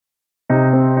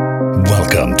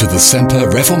Welcome to the Semper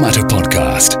Reformata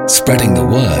podcast, spreading the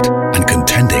word and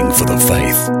contending for the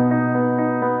faith.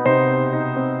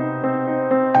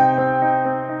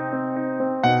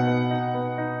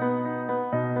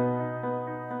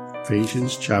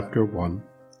 Ephesians chapter 1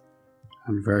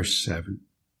 and verse 7.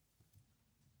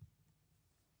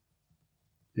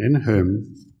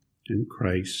 In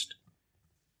Christ,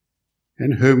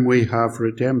 in whom we have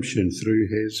redemption through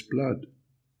his blood,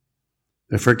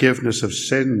 the forgiveness of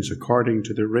sins according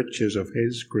to the riches of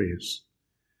his grace,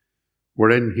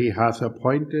 wherein he hath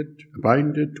abounded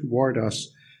toward us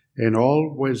in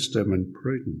all wisdom and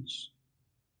prudence,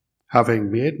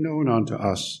 having made known unto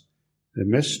us the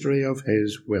mystery of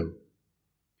his will,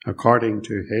 according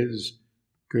to his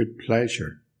good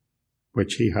pleasure,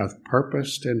 which he hath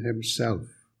purposed in himself,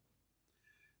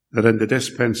 that in the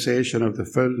dispensation of the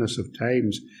fullness of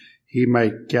times he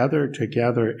might gather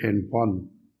together in one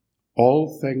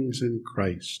all things in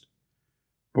Christ,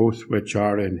 both which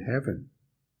are in heaven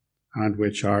and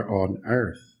which are on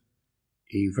earth,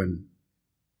 even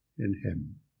in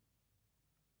him.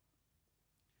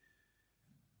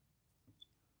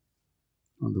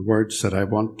 And the words that I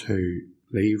want to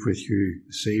leave with you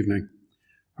this evening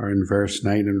are in verse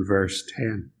 9 and verse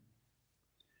 10.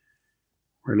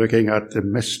 We're looking at the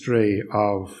mystery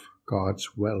of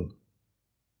God's will.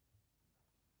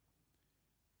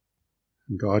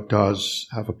 And God does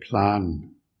have a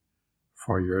plan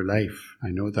for your life. I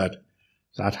know that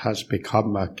has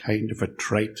become a kind of a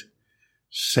trite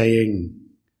saying,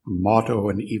 a motto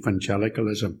in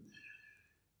evangelicalism.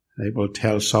 They will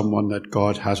tell someone that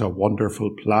God has a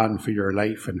wonderful plan for your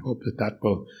life and hope that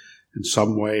will in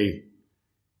some way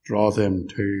draw them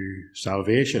to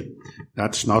salvation.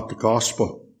 That's not the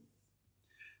gospel.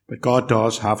 But God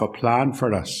does have a plan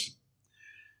for us.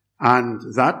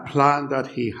 And that plan that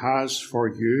he has for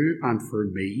you and for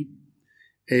me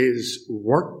is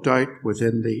worked out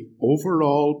within the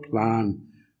overall plan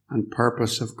and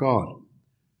purpose of God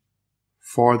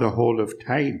for the whole of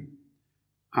time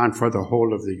and for the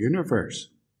whole of the universe.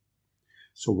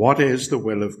 So what is the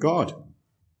will of God?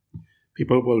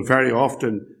 People will very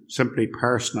often simply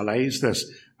personalize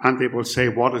this and they will say,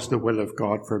 what is the will of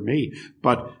God for me?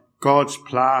 But God's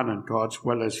plan and God's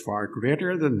will is far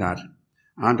greater than that.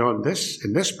 And in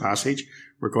this passage,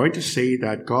 we're going to see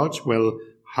that God's will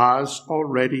has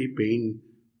already been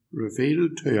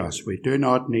revealed to us. We do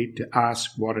not need to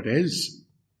ask what it is.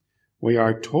 We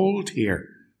are told here,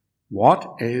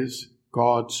 what is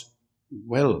God's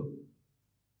will?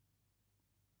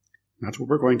 That's what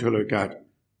we're going to look at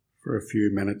for a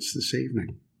few minutes this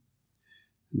evening.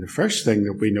 And the first thing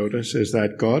that we notice is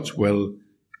that God's will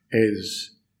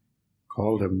is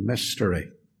called a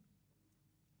mystery,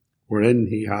 wherein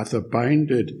he hath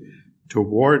abounded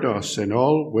toward us in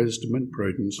all wisdom and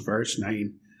prudence, verse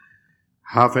 9,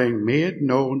 having made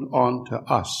known unto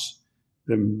us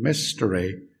the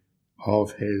mystery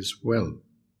of his will.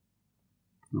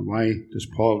 Now, why does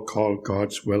Paul call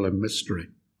God's will a mystery?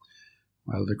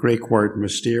 Well, the Greek word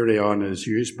mysterion is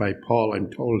used by Paul,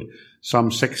 I'm told,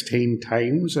 some 16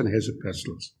 times in his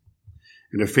epistles.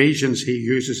 In Ephesians, he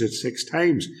uses it 6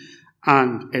 times.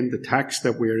 And in the text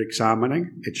that we're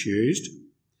examining, it's used.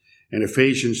 In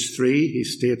Ephesians 3, he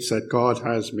states that God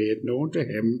has made known to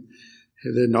him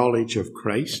the knowledge of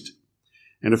Christ.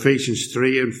 In Ephesians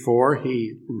 3 and 4,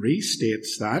 he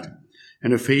restates that.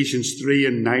 In Ephesians 3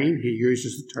 and 9, he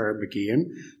uses the term again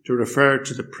to refer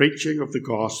to the preaching of the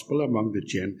gospel among the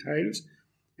Gentiles.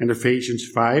 In Ephesians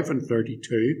 5 and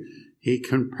 32, he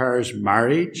compares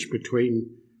marriage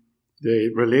between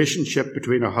the relationship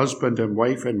between a husband and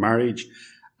wife in marriage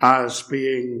as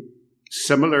being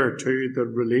similar to the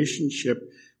relationship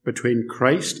between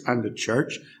Christ and the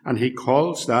church, and he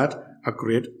calls that a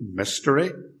great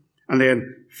mystery. And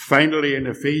then finally in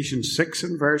Ephesians 6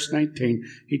 and verse 19,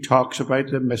 he talks about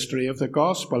the mystery of the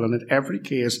gospel, and in every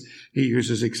case he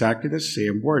uses exactly the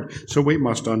same word. So we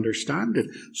must understand it.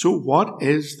 So what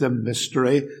is the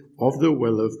mystery of the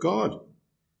will of God?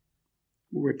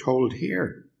 We're told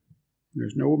here.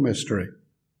 There's no mystery.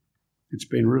 It's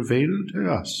been revealed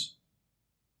to us.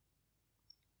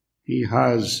 He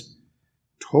has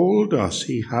told us,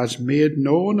 he has made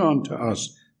known unto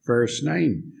us, verse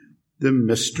 9, the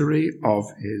mystery of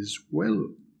his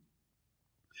will.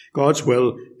 God's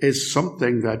will is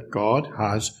something that God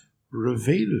has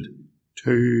revealed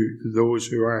to those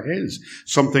who are his,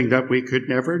 something that we could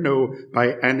never know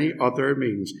by any other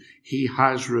means. He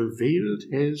has revealed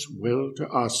his will to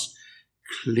us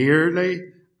clearly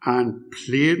and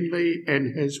plainly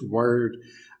in his word,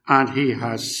 and he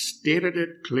has stated it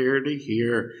clearly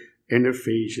here in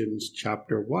Ephesians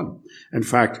chapter 1. In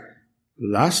fact,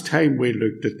 Last time we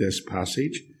looked at this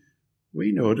passage,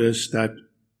 we noticed that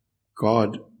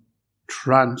God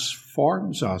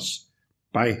transforms us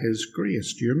by his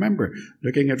grace. Do you remember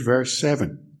looking at verse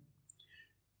 7?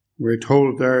 We're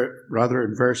told there, rather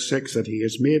in verse 6, that he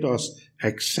has made us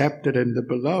accepted in the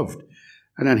beloved.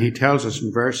 And then he tells us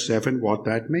in verse 7 what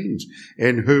that means.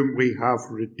 In whom we have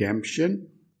redemption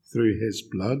through his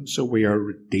blood. So we are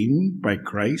redeemed by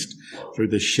Christ through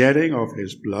the shedding of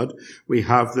his blood. We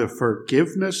have the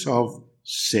forgiveness of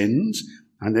sins.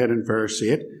 And then in verse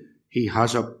 8, he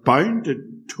has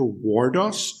abounded toward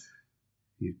us.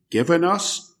 He's given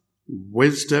us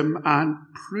wisdom and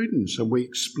prudence. And we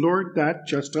explored that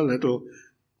just a little.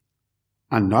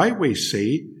 And now we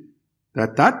see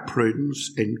that that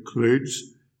prudence includes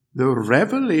the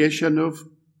revelation of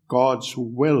God's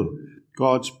will,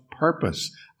 God's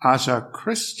purpose. As a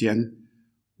Christian,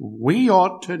 we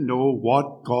ought to know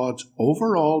what God's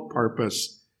overall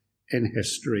purpose in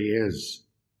history is.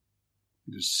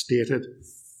 It is stated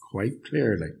quite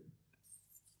clearly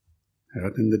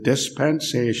that in the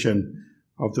dispensation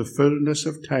of the fullness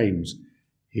of times,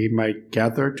 he might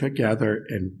gather together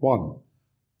in one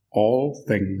all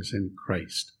things in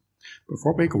Christ.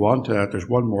 Before we go on to that, there's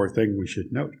one more thing we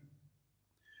should note.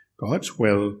 God's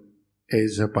will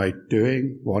is about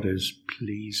doing what is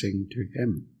pleasing to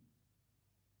him.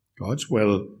 God's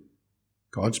will,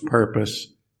 God's purpose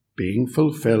being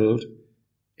fulfilled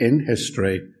in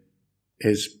history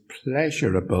is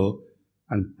pleasurable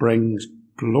and brings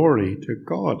glory to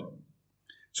God.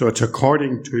 So it's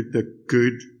according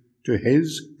to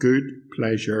his good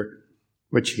pleasure,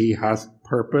 which he hath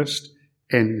purposed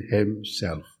in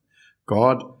himself.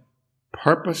 God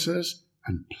purposes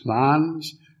and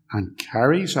plans and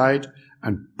carries out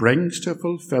and brings to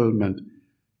fulfillment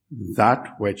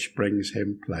that which brings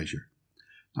him pleasure.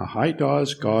 Now, how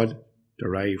does God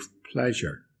derive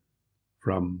pleasure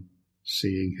from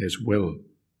seeing his will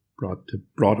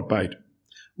brought about?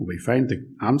 Well, we find the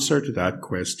answer to that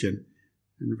question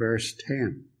in verse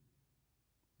 10.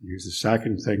 Here's the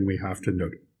second thing we have to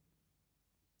note.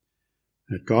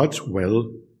 That God's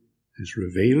will, his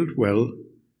revealed will,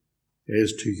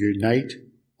 is to unite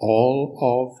all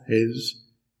of his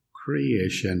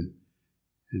creation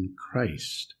in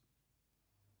Christ.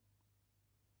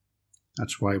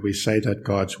 That's why we say that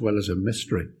God's will is a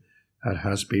mystery that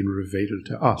has been revealed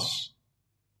to us,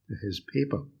 to his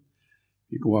people.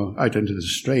 You go out into the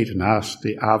street and ask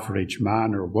the average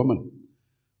man or woman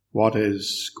what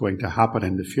is going to happen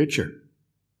in the future.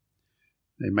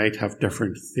 They might have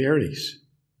different theories.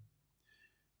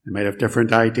 They might have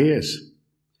different ideas.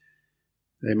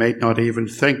 They might not even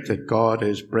think that God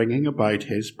is bringing about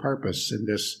his purpose in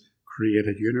this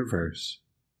created universe.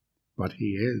 But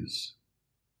he is.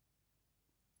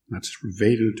 That's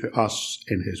revealed to us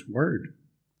in his word.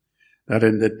 That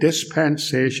in the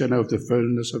dispensation of the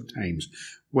fullness of times,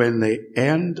 when the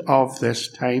end of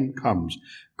this time comes,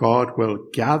 God will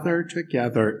gather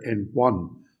together in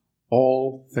one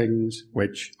all things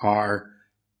which are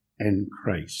in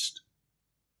Christ.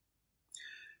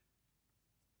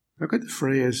 Look at the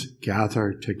phrase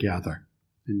gather together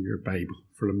in your Bible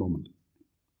for a moment.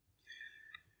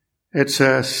 It's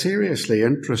a seriously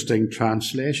interesting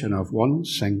translation of one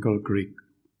single Greek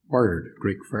word,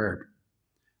 Greek verb,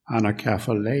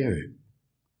 anakephaleo.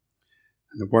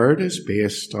 And the word is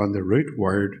based on the root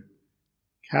word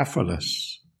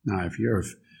kephalos. Now, if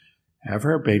you've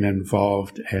ever been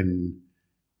involved in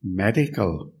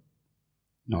medical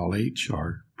knowledge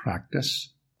or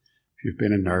practice, if you've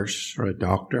been a nurse or a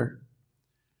doctor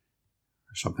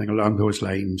or something along those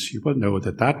lines, you will know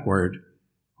that that word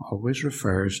always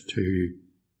refers to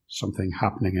something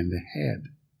happening in the head.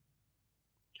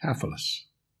 Kephalos.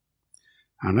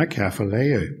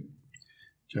 Anakephaleo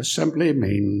just simply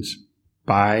means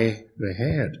by the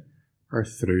head or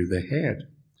through the head.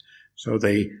 So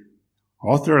the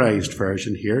authorized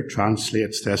version here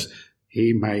translates this,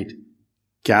 he might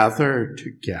gather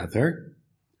together.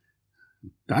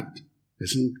 That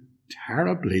isn't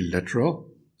terribly literal.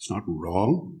 It's not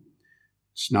wrong.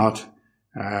 It's not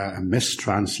a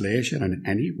mistranslation in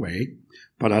any way,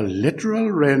 but a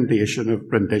literal rendition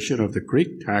of the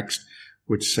Greek text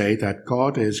would say that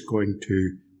God is going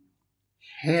to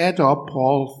head up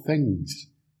all things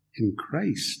in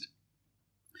Christ,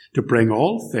 to bring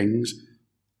all things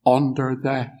under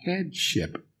the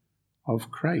headship of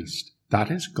Christ.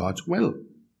 That is God's will.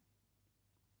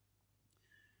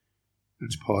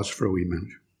 Let's pause for a wee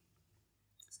minute.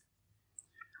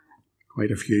 Quite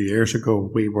a few years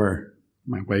ago,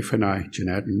 my wife and I,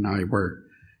 Jeanette and I, were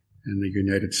in the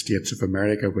United States of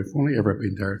America. We've only ever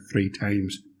been there 3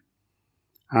 times.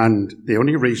 And the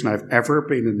only reason I've ever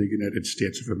been in the United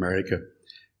States of America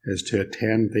is to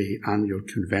attend the annual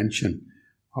convention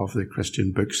of the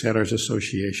Christian Booksellers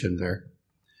Association there.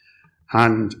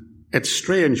 And it's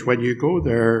strange, when you go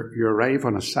there, you arrive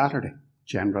on a Saturday,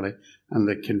 generally. And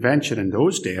the convention in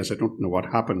those days, I don't know what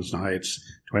happens now, it's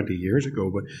 20 years ago,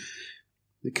 but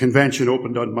the convention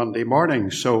opened on Monday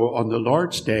morning. So on the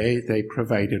Lord's Day, they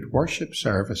provided worship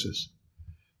services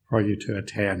for you to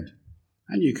attend.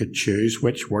 And you could choose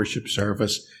which worship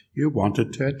service you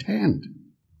wanted to attend.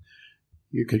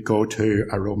 You could go to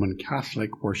a Roman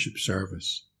Catholic worship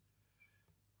service,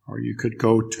 or you could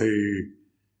go to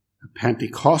a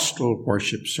Pentecostal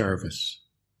worship service,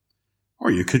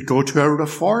 or you could go to a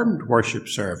Reformed worship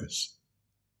service.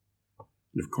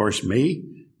 And of course,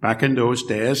 me, back in those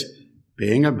days,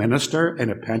 being a minister in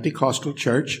a Pentecostal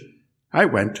church, I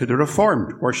went to the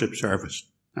Reformed worship service,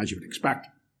 as you would expect.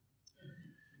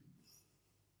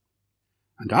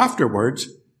 And afterwards,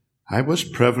 I was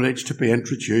privileged to be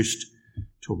introduced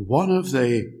to one of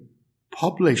the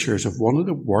publishers of one of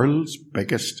the world's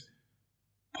biggest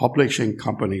publishing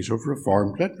companies of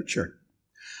Reformed literature.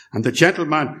 And the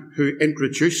gentleman who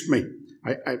introduced me,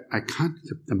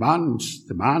 the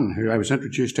man who I was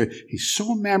introduced to, he's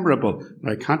so memorable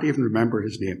that I can't even remember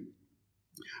his name.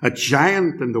 A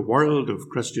giant in the world of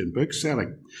Christian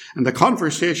bookselling. And the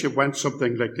conversation went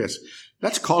something like this.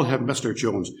 Let's call him Mr.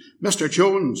 Jones. Mr.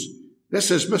 Jones, this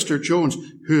is Mr. Jones,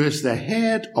 who is the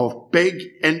head of Big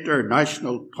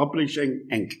International Publishing,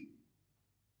 Inc.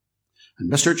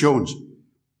 And Mr. Jones,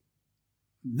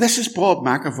 this is Bob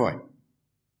McAvoy,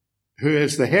 who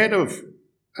is the head of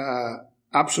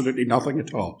absolutely nothing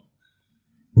at all.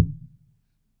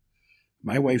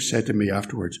 My wife said to me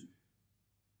afterwards,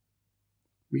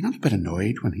 were you not a bit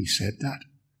annoyed when he said that?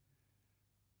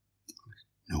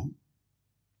 No,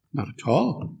 not at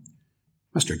all.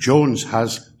 Mr. Jones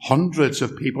has hundreds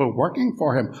of people working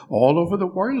for him all over the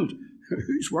world.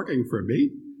 Who's working for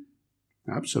me?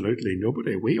 Absolutely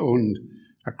nobody. We owned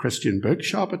a Christian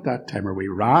bookshop at that time, or we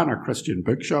ran a Christian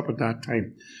bookshop at that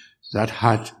time that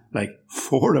had like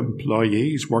 4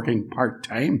 employees working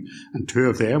part-time, and 2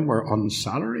 of them were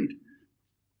unsalaried.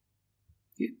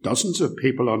 Dozens of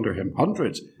people under him,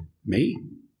 hundreds. Me?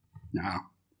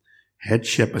 No.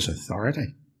 Headship is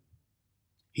authority.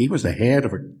 He was the head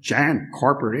of a giant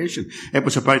corporation. It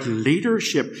was about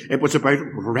leadership. It was about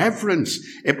reverence.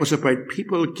 It was about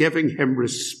people giving him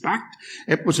respect.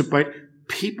 It was about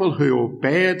people who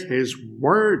obeyed his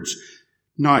words.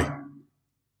 Now,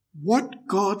 what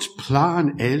God's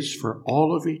plan is for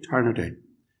all of eternity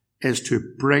is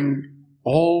to bring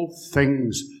all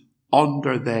things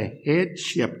under the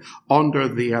headship, under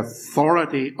the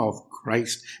authority of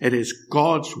Christ. It is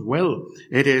God's will.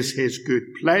 It is his good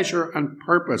pleasure and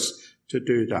purpose to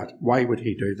do that. Why would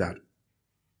he do that?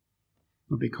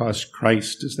 Because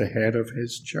Christ is the head of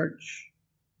his church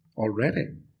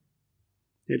already.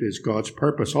 It is God's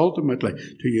purpose ultimately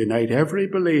to unite every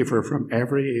believer from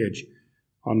every age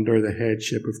under the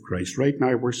headship of Christ. Right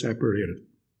now we're separated.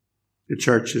 The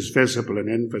church is visible and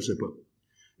invisible.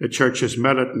 The church is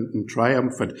militant and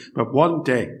triumphant. But one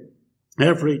day,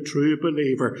 every true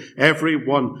believer,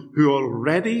 everyone who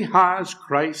already has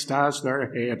Christ as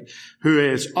their head, who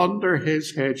is under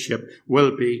his headship,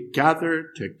 will be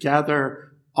gathered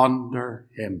together under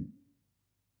him.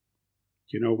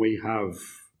 You know, we have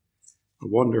a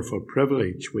wonderful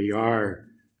privilege. We are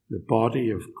the body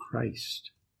of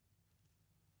Christ.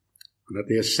 And at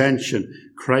the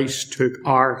ascension, Christ took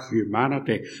our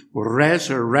humanity,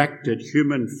 resurrected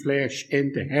human flesh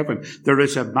into heaven. There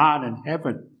is a man in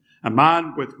heaven, a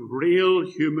man with real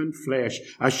human flesh,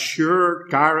 a sure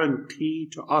guarantee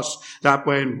to us that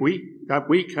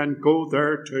we can go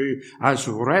there too as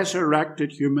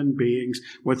resurrected human beings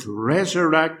with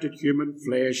resurrected human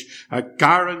flesh, a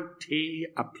guarantee,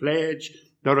 a pledge.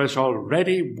 There is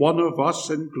already one of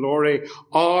us in glory.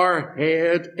 Our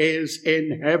head is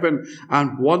in heaven,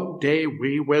 and one day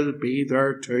we will be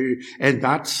there too. In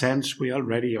that sense, we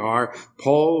already are.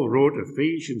 Paul wrote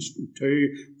Ephesians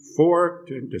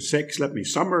 2:4-6. Let me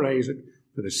summarize it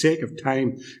for the sake of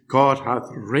time. God hath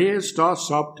raised us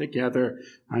up together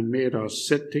and made us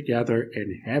sit together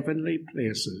in heavenly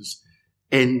places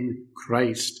in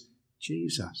Christ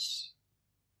Jesus.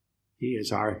 He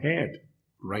is our head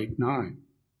right now,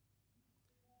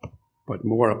 but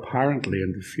more apparently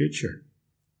in the future.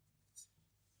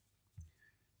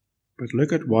 But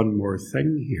look at one more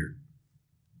thing here.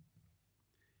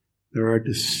 There are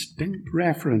distinct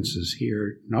references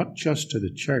here, not just to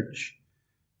the church,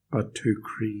 but to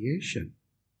creation.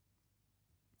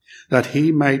 That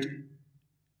he might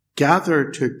gather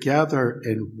together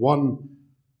in one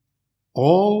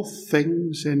all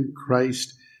things in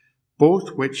Christ,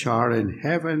 both which are in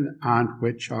heaven and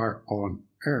which are on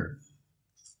earth.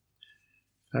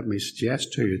 Let me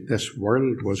suggest to you, this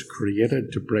world was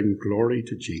created to bring glory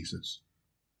to Jesus,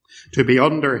 to be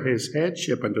under his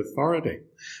headship and authority.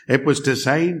 It was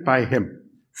designed by him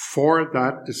for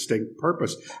that distinct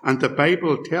purpose. And the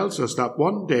Bible tells us that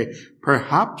one day,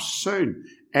 perhaps soon,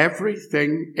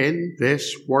 everything in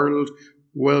this world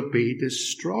will be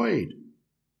destroyed.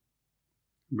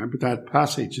 Remember that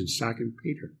passage in 2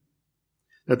 Peter,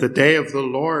 that the day of the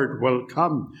Lord will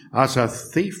come as a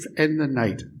thief in the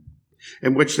night,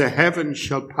 in which the heavens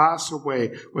shall pass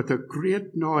away with a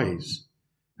great noise,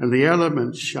 and the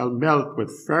elements shall melt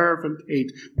with fervent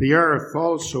heat. The earth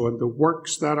also and the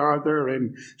works that are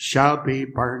therein shall be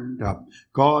burned up.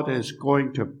 God is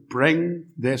going to bring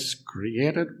this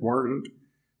created world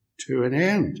to an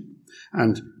end.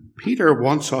 And Peter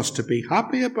wants us to be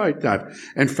happy about that.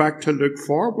 In fact, to look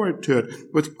forward to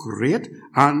it with great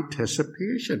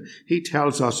anticipation. He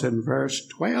tells us in verse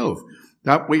 12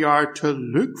 that we are to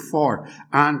look for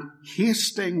and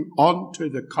hasting unto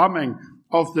the coming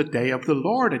of the day of the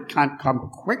Lord. It can't come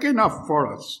quick enough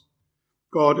for us.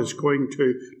 God is going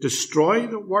to destroy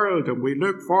the world, and we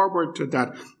look forward to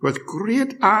that with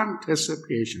great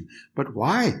anticipation. But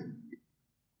why?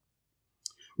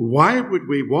 Why would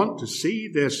we want to see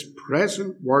this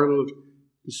present world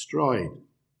destroyed?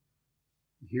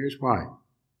 Here's why.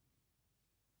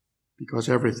 Because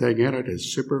everything in it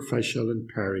is superficial and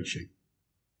perishing.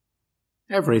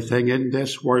 Everything in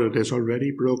this world is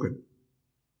already broken,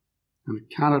 and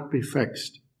it cannot be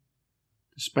fixed,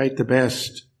 despite the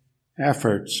best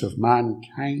efforts of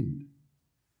mankind,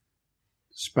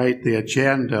 despite the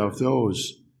agenda of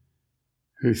those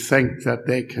who think that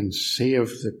they can save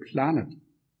the planet.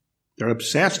 They're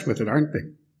obsessed with it, aren't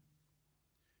they?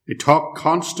 They talk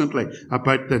constantly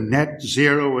about the net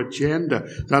zero agenda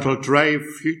that'll drive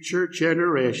future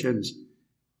generations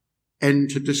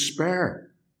into despair.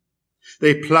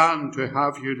 They plan to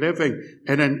have you living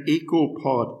in an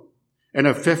eco-pod, in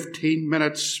a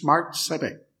 15-minute smart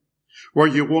city, where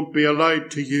you won't be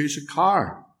allowed to use a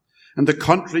car, and the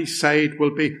countryside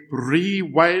will be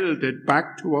rewilded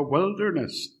back to a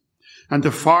wilderness, and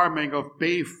the farming of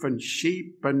beef and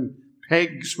sheep and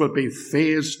pigs will be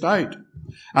phased out,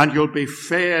 and you'll be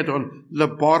fed on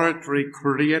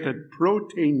laboratory-created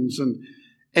proteins and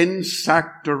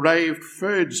insect-derived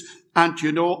foods. And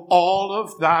you know, all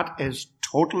of that is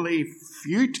totally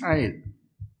futile,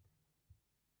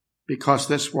 because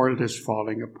this world is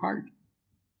falling apart.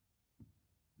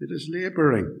 It is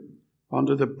laboring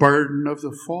under the burden of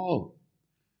the fall,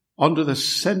 under the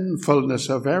sinfulness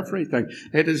of everything.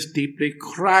 It is deeply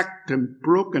cracked and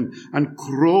broken and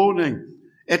groaning.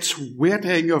 It's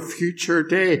waiting a future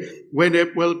day when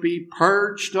it will be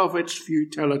purged of its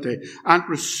futility and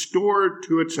restored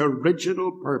to its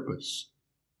original purpose.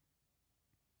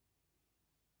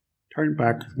 Turn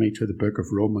back with me to the book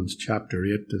of Romans chapter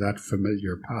 8, to that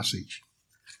familiar passage.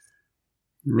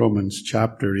 Romans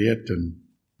chapter 8 and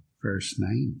verse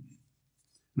 9.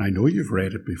 And I know you've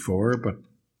read it before, but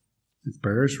it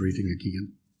bears reading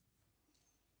again.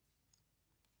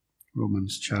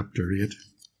 Romans chapter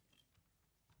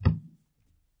 8,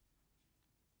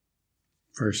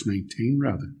 verse 19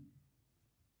 rather.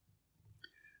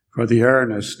 For the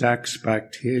earnest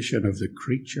expectation of the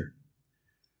creature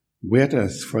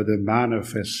waiteth for the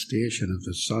manifestation of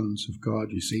the sons of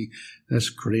God. You see, this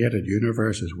created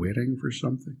universe is waiting for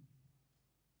something.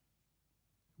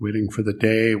 Waiting for the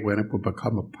day when it will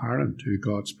become apparent who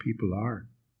God's people are.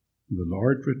 And the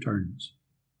Lord returns.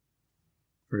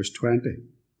 Verse 20.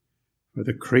 For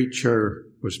the creature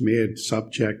was made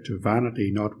subject to vanity,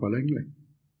 not willingly,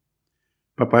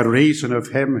 but by reason of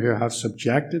him who hath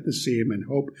subjected the same in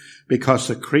hope, because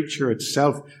the creature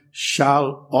itself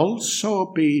shall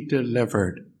also be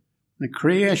delivered. The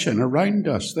creation around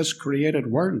us, this created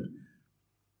world,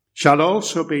 shall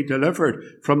also be delivered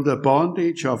from the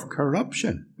bondage of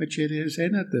corruption, which it is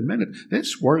in at the minute.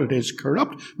 This world is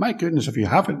corrupt. My goodness, if you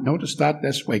haven't noticed that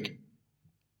this week,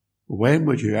 when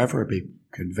would you ever be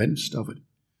convinced of it?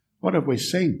 What have we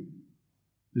seen?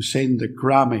 We've seen the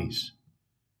Grammys.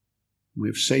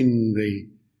 We've seen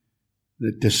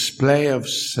the display of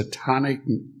satanic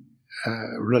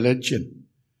religion,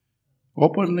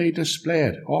 openly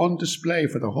displayed, on display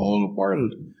for the whole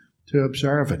world to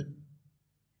observe it.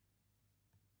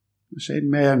 We've seen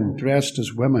men dressed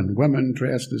as women, women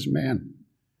dressed as men.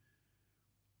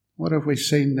 What have we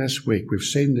seen this week? We've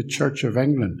seen the Church of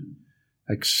England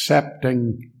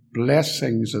accepting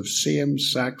blessings of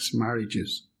same-sex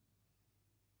marriages,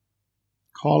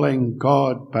 calling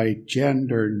God by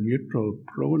gender-neutral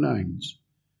pronouns,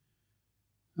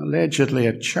 allegedly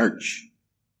at church.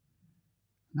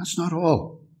 And that's not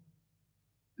all.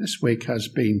 This week has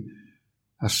been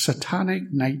a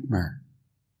satanic nightmare.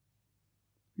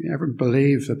 You ever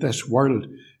believe that this world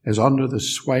is under the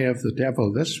sway of the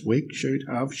devil? This week should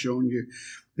have shown you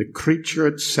the creature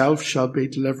itself shall be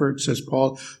delivered, says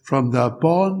Paul, from the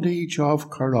bondage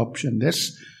of corruption.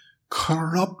 This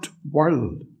corrupt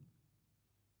world,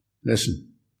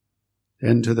 listen,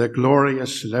 into the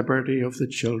glorious liberty of the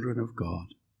children of God.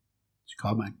 It's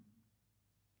coming.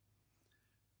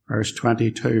 Verse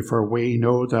 22, for we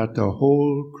know that the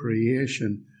whole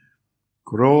creation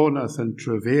groaneth and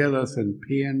travaileth in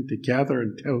pain together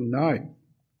until now.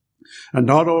 And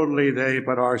not only they,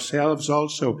 but ourselves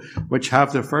also, which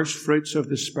have the first fruits of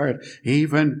the Spirit,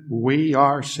 even we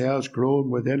ourselves groan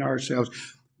within ourselves,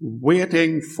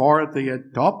 waiting for the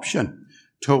adoption,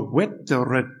 to wit the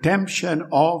redemption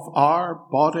of our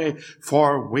body,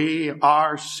 for we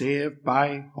are saved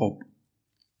by hope.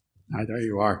 Now there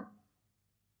you are.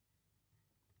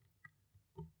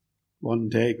 One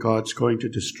day God's going to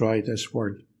destroy this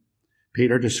world.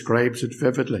 Peter describes it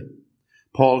vividly.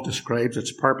 Paul describes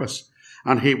its purpose.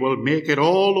 And he will make it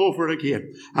all over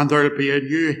again. And there'll be a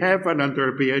new heaven and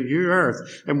there'll be a new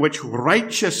earth in which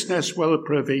righteousness will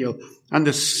prevail. And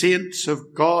the saints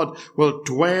of God will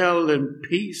dwell in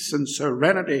peace and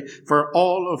serenity for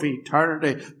all of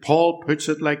eternity. Peter puts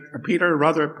it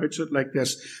like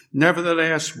this.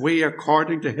 Nevertheless, we,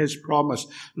 according to his promise,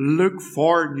 look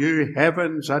for new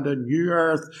heavens and a new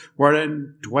earth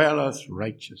wherein dwelleth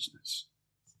righteousness.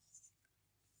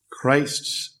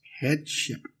 Christ's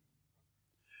headship,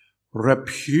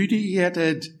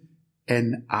 repudiated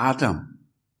in Adam,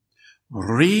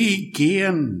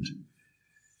 regained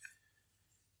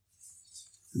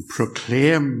and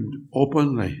proclaimed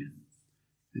openly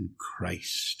in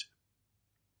Christ.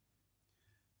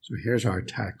 So here's our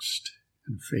text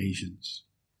in Ephesians.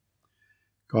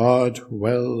 God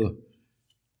will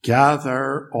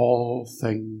gather all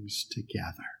things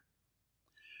together.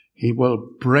 He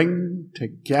will bring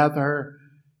together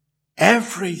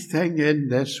everything in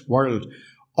this world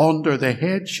under the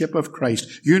headship of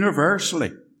Christ,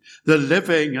 universally. The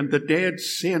living and the dead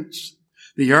saints,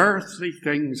 the earthly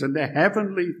things and the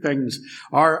heavenly things,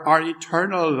 our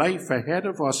eternal life ahead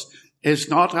of us is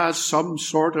not as some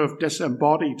sort of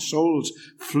disembodied souls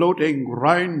floating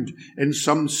round in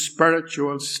some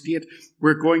spiritual state.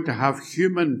 We're going to have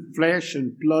human flesh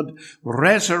and blood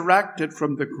resurrected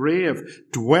from the grave,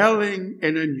 dwelling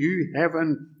in a new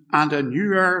heaven and a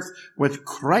new earth with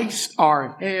Christ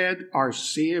our head, our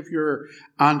Saviour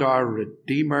and our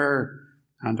Redeemer.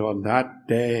 And on that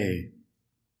day,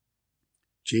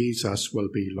 Jesus will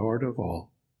be Lord of all.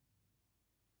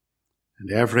 And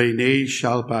every knee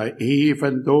shall bow,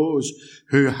 even those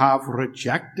who have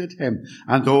rejected him,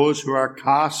 and those who are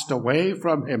cast away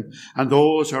from him, and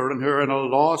those who are in a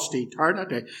lost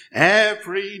eternity.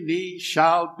 Every knee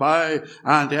shall bow,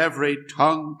 and every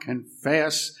tongue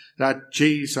confess that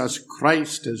Jesus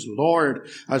Christ is Lord,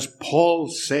 as Paul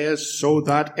says, so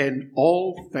that in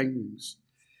all things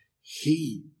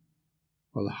he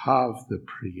will have the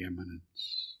preeminence.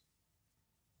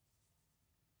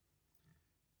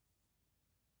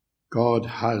 God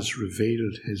has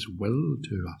revealed his will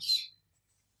to us.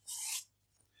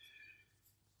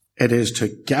 It is to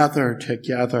gather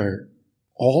together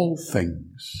all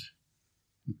things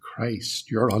in Christ.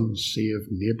 Your unsaved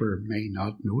neighbour may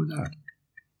not know that.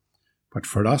 But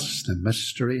for us, the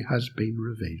mystery has been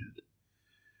revealed.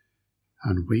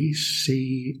 And we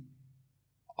see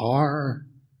our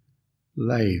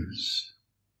lives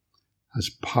as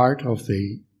part of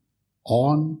the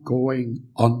ongoing,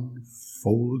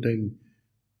 unfolding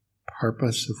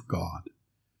purpose of God,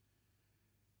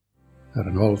 that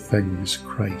in all things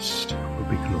Christ will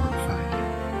be glorified.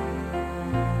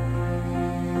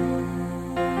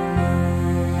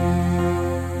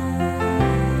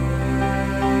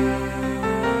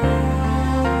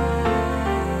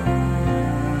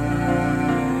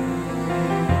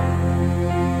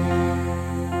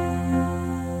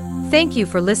 Thank you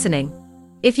for listening.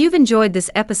 If you've enjoyed this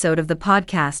episode of the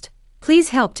podcast, please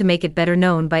help to make it better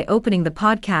known by opening the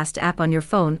podcast app on your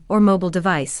phone or mobile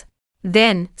device.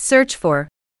 Then, search for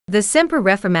the Semper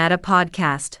Reformata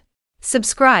podcast.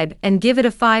 Subscribe and give it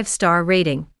a 5-star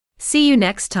rating. See you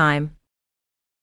next time.